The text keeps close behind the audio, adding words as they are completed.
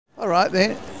right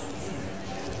then.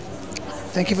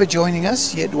 Thank you for joining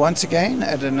us yet once again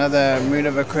at another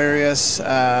Moonoveraquarius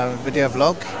video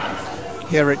vlog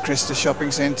here at Cresta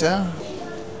Shopping Centre.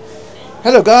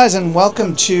 Hello guys, and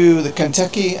welcome to the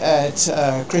Kentucky at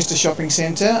Cresta Shopping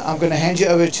Centre. I'm going to hand you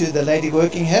over to the lady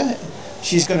working here.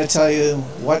 She's going to tell you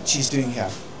what she's doing here.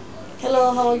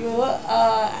 Hello, how are you?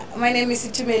 My name is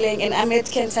Itumeleng and I'm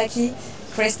at Kentucky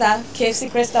Cresta, KFC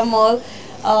Cresta Mall.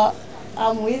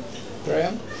 I'm with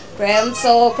Graham.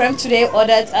 So Graham today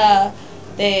ordered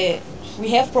we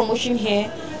have promotion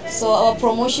here. So our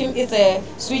promotion is a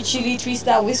sweet chili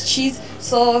twister with cheese.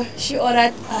 So he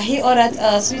ordered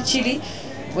sweet chili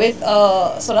with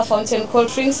soda fountain cold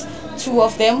drinks, 2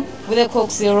 of them with a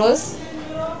Coke Zeros.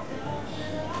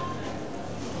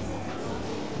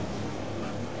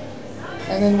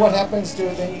 And then what happens to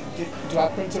it? Then do I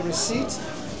print a receipt?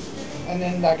 And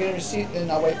then I get a receipt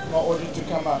and I wait for my order to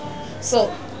come up.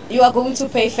 So you are going to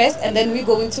pay first, and then we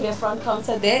go into the front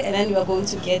counter there, and then you are going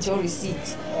to get your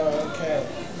receipt. Okay.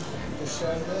 Just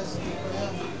show this.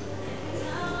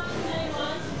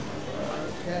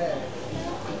 Okay.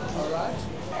 All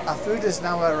right. Our food is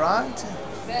now arrived.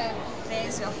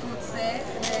 There's your food there,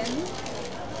 and then.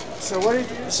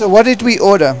 So what did we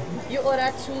order? You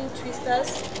ordered 2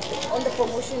 twisters. On the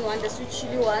promotion one, the sweet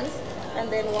chili ones, and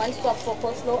then 1 swap for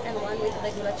coleslaw and 1 with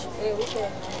regular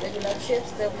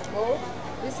chips. There we go.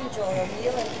 Please enjoy your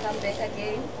meal and come back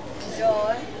again.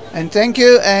 Enjoy. And thank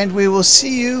you, and we will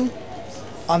see you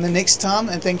on the next time.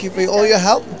 And thank you for all your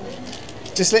help.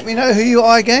 Just let me know who you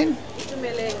are again.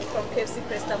 Itumeleng from KFC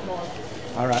Cresta Mall.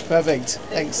 All right, perfect.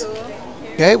 Thanks. Thank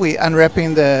you. Okay, we're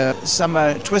unwrapping the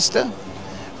summer twister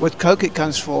with Coke. It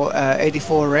comes for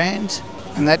 84 Rand,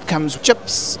 and that comes with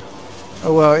chips.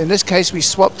 Oh, well, in this case, we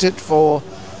swapped it for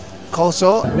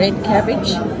coleslaw. Red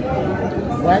cabbage,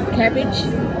 white cabbage.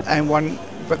 And one,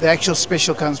 but the actual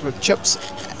special comes with chips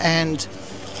and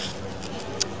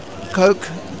Coke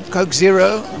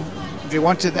Zero. If you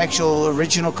wanted the actual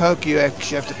original Coke, you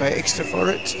actually have to pay extra for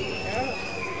it.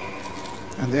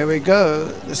 And there we go.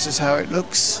 This is how it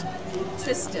looks.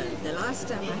 Twister. The last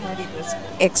time I had it was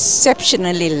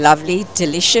exceptionally lovely,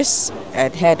 delicious.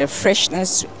 It had a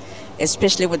freshness,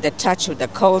 especially with the touch of the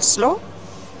coleslaw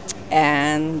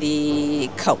and the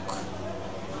Coke.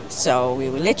 So we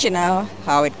will let you know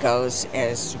how it goes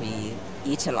as we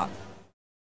eat along.